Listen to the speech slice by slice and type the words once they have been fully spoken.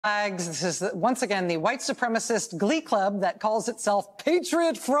Flags. This is once again the white supremacist glee club that calls itself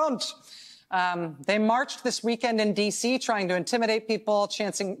Patriot Front. They marched this weekend in D.C. trying to intimidate people,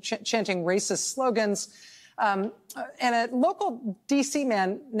 chanting racist slogans. And a local D.C.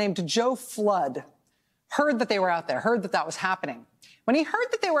 man named Joe Flood heard that they were out there, heard that that was happening. When he heard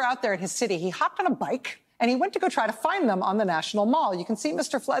that they were out there in his city, he hopped on a bike and he went to go try to find them on the National Mall. You can see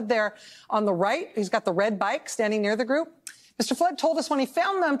Mr. Flood there on the right. He's got the red bike standing near the group. Mr. Flood told us when he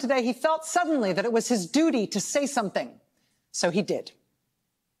found them today, he felt suddenly that it was his duty to say something. So he did.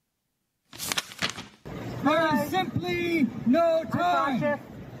 There is simply no time.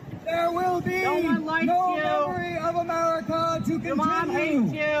 There will be no memory of America to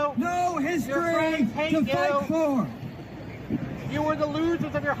continue. No history to fight for. You were the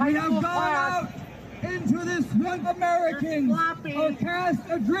losers of your high school class. Into this young Americans are cast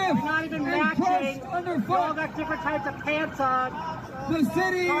adrift and crushed underfoot. You all got different types of pants on. The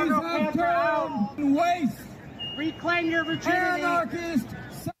cities have turned waste. Reclaim your virginity. Anarchist.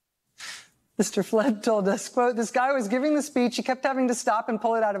 Mr. Flood told us, quote, this guy was giving the speech. He kept having to stop and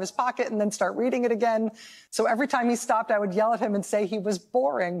pull it out of his pocket and then start reading it again. So every time he stopped, I would yell at him and say he was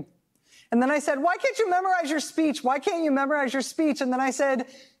boring. And then I said, why can't you memorize your speech? Why can't you memorize your speech? And then I said,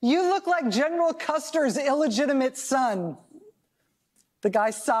 you look like General Custer's illegitimate son. The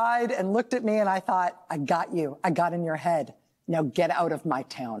guy sighed and looked at me, and I thought, I got you. I got in your head. Now get out of my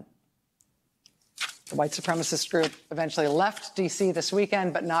town. The white supremacist group eventually left D.C. this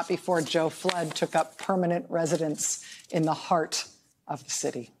weekend, but not before Joe Flood took up permanent residence in the heart of the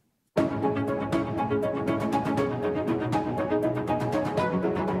city.